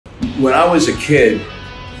When I was a kid,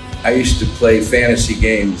 I used to play fantasy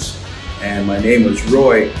games, and my name was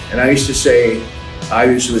Roy, and I used to say I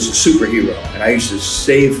was a superhero, and I used to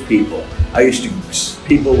save people.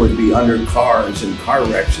 People would be under cars and car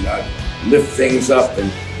wrecks, and I'd lift things up,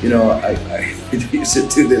 and you know, I used to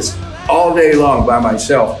do this all day long by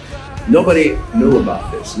myself. Nobody knew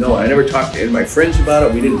about this. No, I never talked to any of my friends about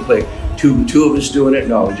it. We didn't play two of us doing it.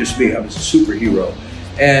 No, just me. I was a superhero.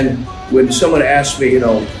 And when someone asked me, you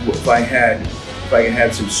know, if I had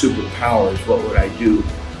some superpowers, what would I do?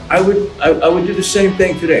 I would do the same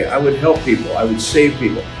thing today. I would help people. I would save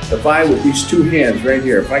people. If I, with these two hands right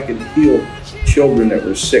here, if I could heal children that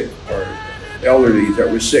were sick or elderly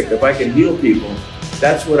that were sick, if I can heal people,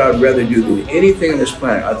 that's what I'd rather do than anything on this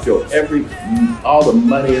planet. I'd throw all the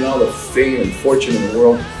money and all the fame and fortune in the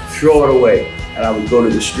world, throw it away, and I would go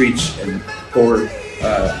to the streets and poor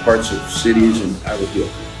parts of cities, and I would heal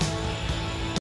people.